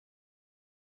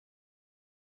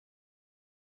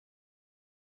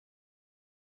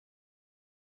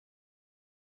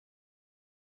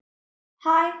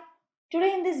Hi,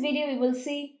 today in this video we will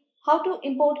see how to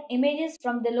import images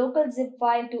from the local zip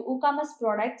file to WooCommerce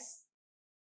products.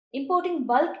 Importing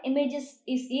bulk images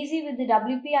is easy with the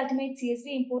WP Ultimate CSV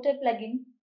Importer plugin.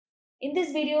 In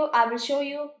this video I will show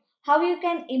you how you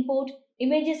can import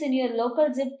images in your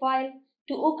local zip file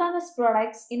to WooCommerce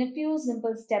products in a few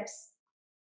simple steps.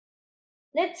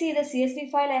 Let's see the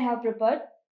CSV file I have prepared.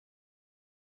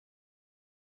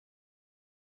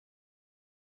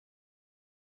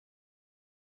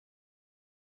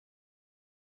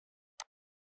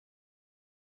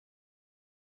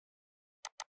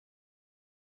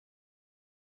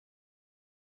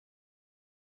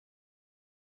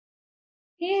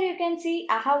 Here you can see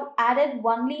I have added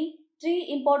only 3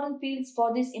 important fields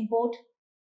for this import.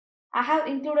 I have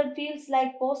included fields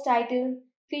like post title,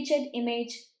 featured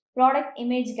image, product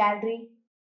image gallery.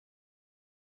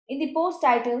 In the post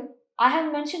title, I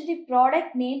have mentioned the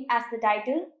product name as the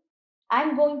title. I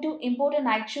am going to import a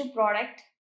night shoe product.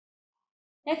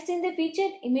 Next, in the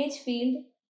featured image field,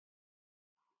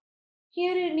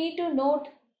 here you need to note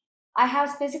I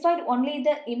have specified only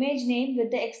the image name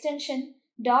with the extension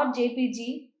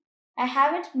 .jpg. I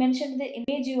haven't mentioned the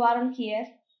image URL here.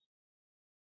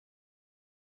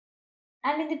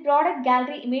 And in the product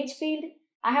gallery image field,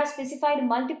 I have specified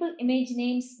multiple image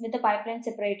names with a pipeline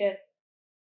separator.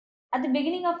 At the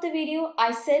beginning of the video,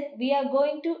 I said we are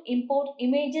going to import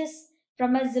images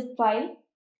from a zip file.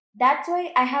 That's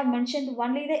why I have mentioned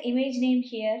only the image name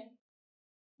here,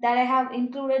 that I have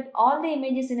included all the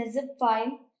images in a zip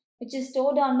file which is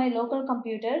stored on my local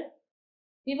computer.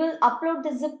 We will upload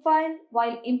the zip file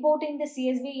while importing the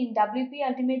CSV in WP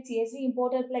Ultimate CSV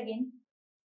Importer plugin.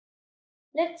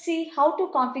 Let's see how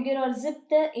to configure or zip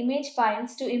the image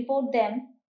files to import them.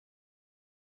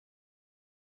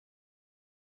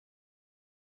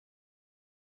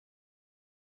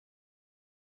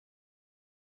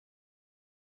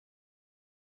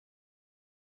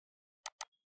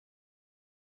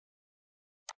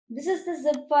 This is the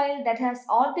zip file that has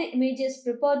all the images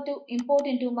prepared to import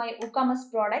into my WooCommerce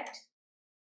product.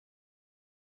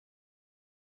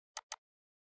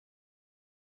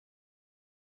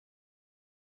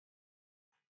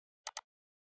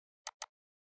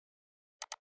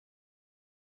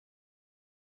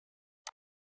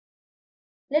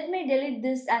 Let me delete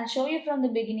this and show you from the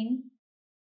beginning.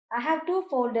 I have two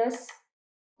folders.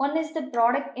 One is the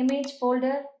product image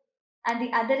folder and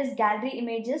the other is gallery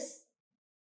images.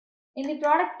 In the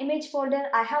product image folder,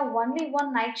 I have only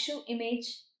one Nike shoe image.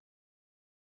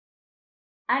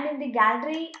 And in the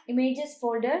gallery images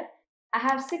folder, I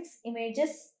have 6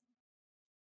 images.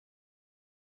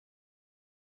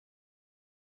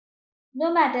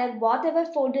 No matter whatever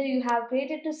folder you have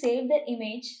created to save the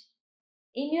image,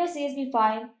 in your CSV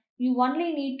file, you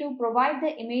only need to provide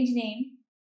the image name.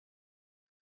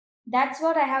 That's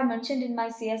what I have mentioned in my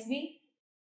CSV.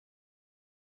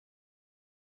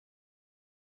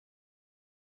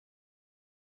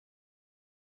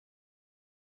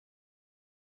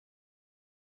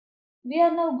 We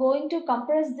are now going to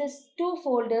compress these two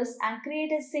folders and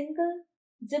create a single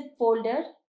zip folder.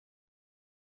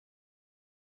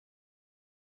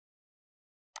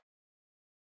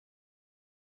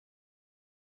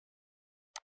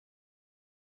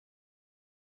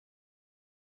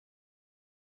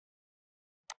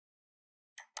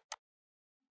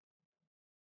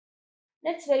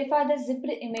 Let's verify the zipped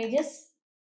images.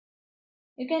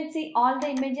 You can see all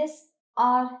the images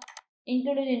are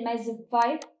included in my zip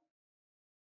file.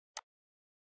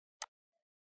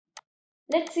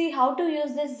 Let's see how to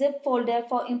use this zip folder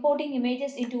for importing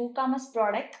images into WooCommerce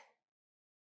product.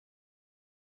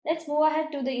 Let's move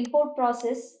ahead to the import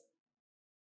process.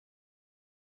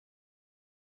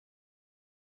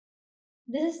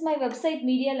 This is my website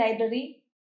media library.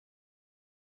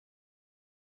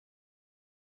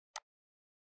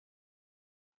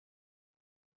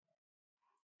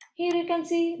 Here you can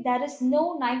see there is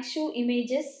no Nike shoe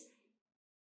images.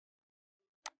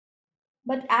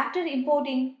 But after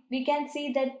importing, we can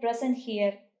see that present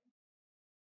here.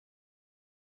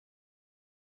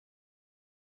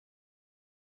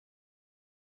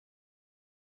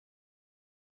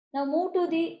 Now move to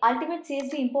the Ultimate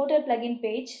CSV Importer plugin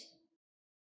page.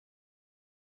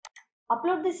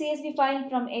 Upload the CSV file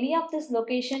from any of these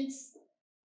locations.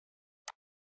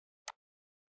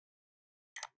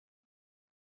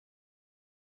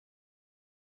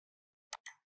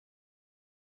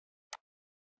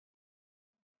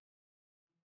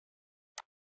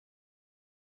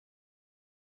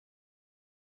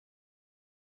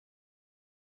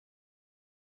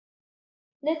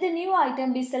 Let the new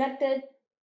item be selected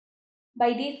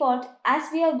by default as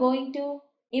we are going to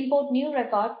import new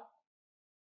record.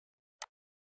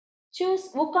 Choose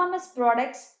WooCommerce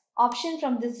Products option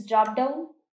from this drop-down.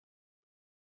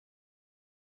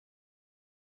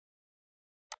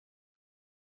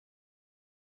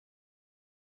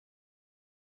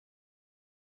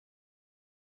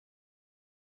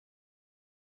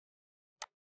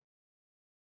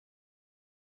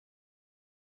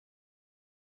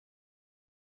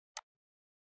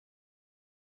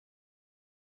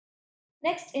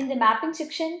 Next, in the mapping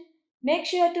section, make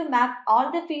sure to map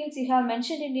all the fields you have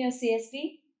mentioned in your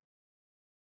CSV.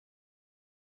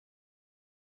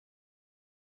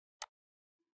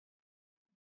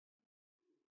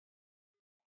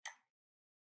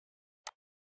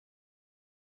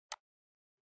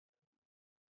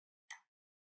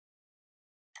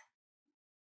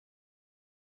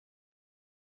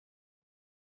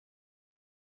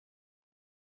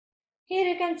 Here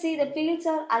you can see the fields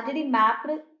are already mapped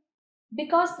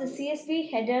because the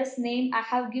CSV header's name I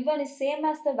have given is same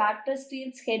as the WordPress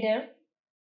fields header.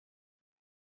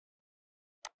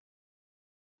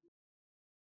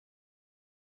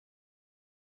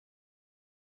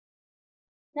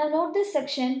 Now note this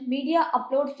section, Media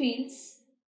Upload Fields.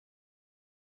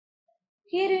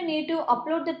 Here you need to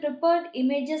upload the prepared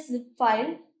images zip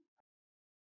file.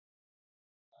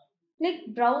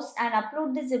 Click Browse and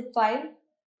upload the zip file.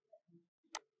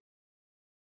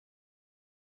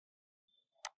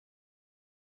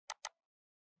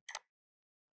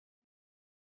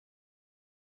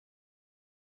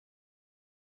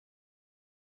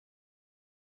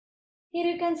 Here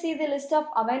you can see the list of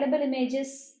available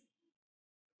images.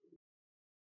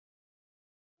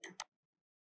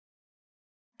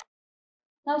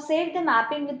 Now save the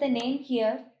mapping with the name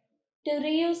here to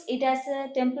reuse it as a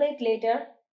template later.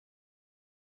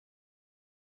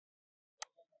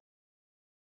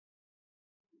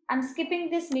 I'm skipping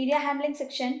this media handling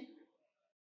section.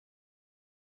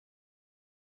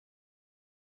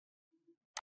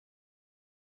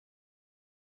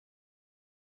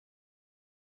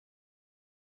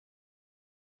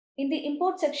 In the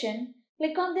import section,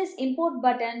 click on this import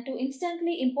button to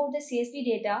instantly import the CSV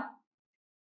data.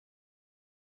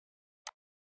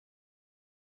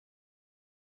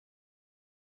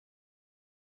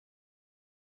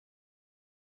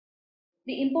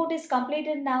 The import is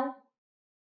completed now.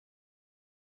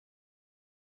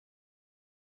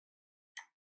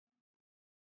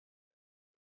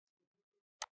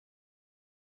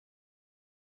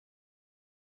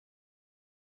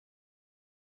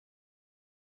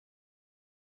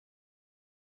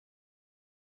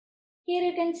 Here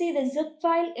you can see the zip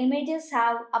file images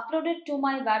have uploaded to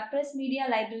my WordPress media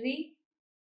library.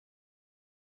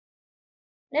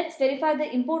 Let's verify the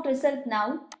import result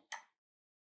now.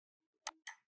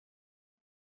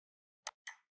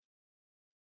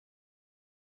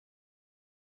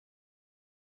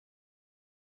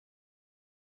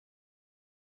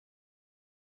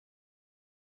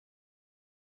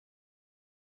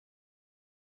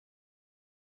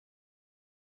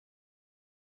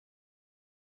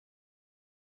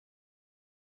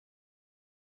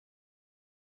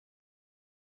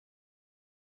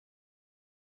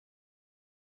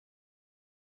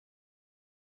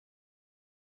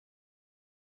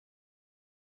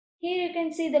 Here you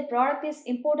can see the product is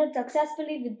imported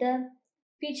successfully with the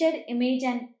featured image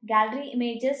and gallery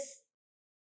images.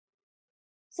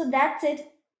 So that's it.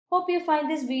 Hope you find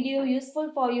this video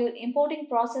useful for your importing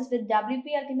process with WP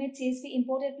Ultimate CSV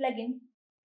Importer plugin.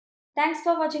 Thanks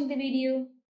for watching the video.